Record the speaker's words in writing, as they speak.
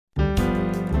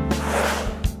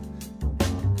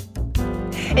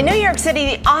In New York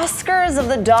City, the Oscars of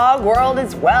the dog world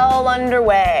is well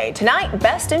underway. Tonight,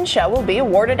 Best in Show will be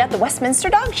awarded at the Westminster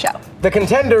Dog Show. The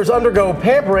contenders undergo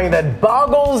pampering that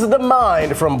boggles the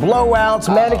mind, from blowouts,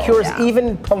 manicures,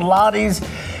 even Pilates.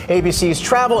 ABC's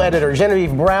travel editor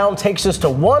Genevieve takes us to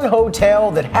one hotel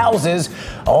that houses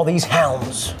all these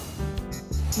hounds.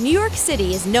 New York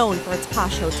City is known for its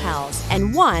posh hotels,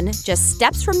 and one, just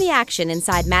steps from the action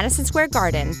inside Madison Square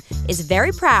Garden, is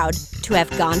very proud to have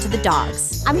gone to the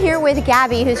dogs. I'm here with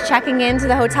Gabby, who's checking into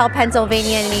the Hotel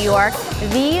Pennsylvania in New York,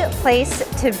 the place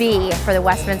to be for the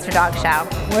Westminster Dog Show.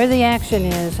 Where the action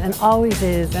is and always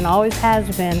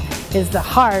has been, is the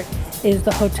heart, is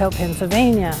the Hotel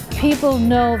Pennsylvania. People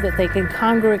know that they can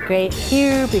congregate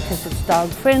here because it's dog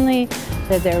friendly,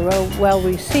 that they're well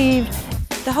received.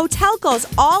 The hotel goes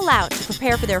all out to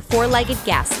prepare for their four-legged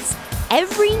guests.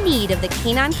 Every need of the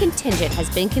canine contingent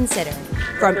has been considered,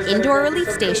 from indoor relief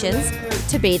stations,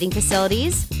 to bathing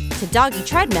facilities, to doggy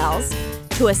treadmills,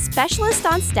 to a specialist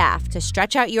on staff to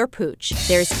stretch out your pooch.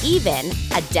 There's even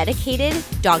a dedicated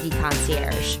doggy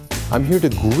concierge. I'm here to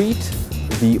greet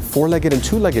the four-legged and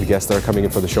two-legged guests that are coming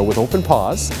in for the show with open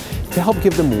paws, to help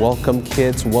give them welcome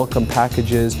kits, welcome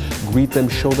packages, greet them,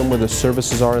 show them where the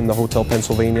services are in the Hotel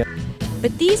Pennsylvania.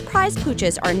 But these prize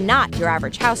pooches are not your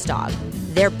average house dog.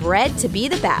 They're bred to be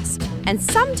the best, and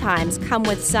sometimes come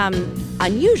with some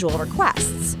unusual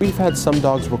requests. We've had some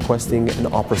dogs requesting an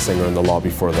opera singer in the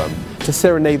lobby for them, to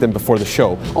serenade them before the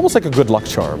show, almost like a good luck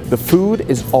charm. The food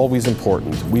is always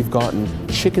important. We've gotten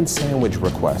chicken sandwich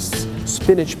requests,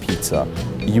 spinach pizza,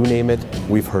 you name it,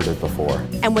 we've heard it before.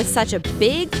 And with such a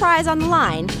big prize on the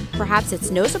line, perhaps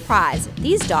it's no surprise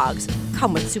these dogs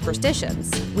come with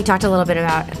superstitions. We talked a little bit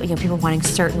about people wanting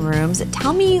certain rooms.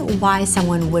 Tell me why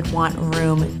someone would want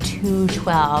room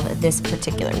 212 this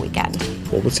particular weekend.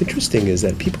 Well, what's interesting is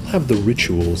that people have the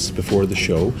rituals before the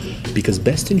show, because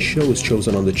Best in Show is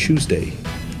chosen on the Tuesday.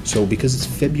 So because it's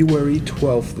February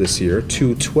 12th this year,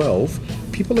 212,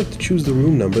 people like to choose the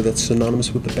room number that's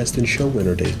synonymous with the Best in Show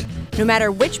winner date. No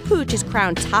matter which pooch is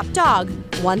crowned top dog,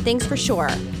 one thing's for sure.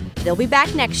 They'll be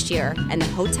back next year, and the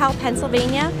Hotel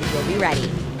Pennsylvania will be ready.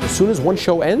 As soon as one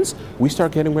show ends, we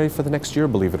start getting ready for the next year,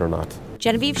 believe it or not.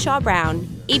 Genevieve Shaw Brown,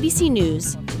 ABC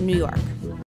News, New York.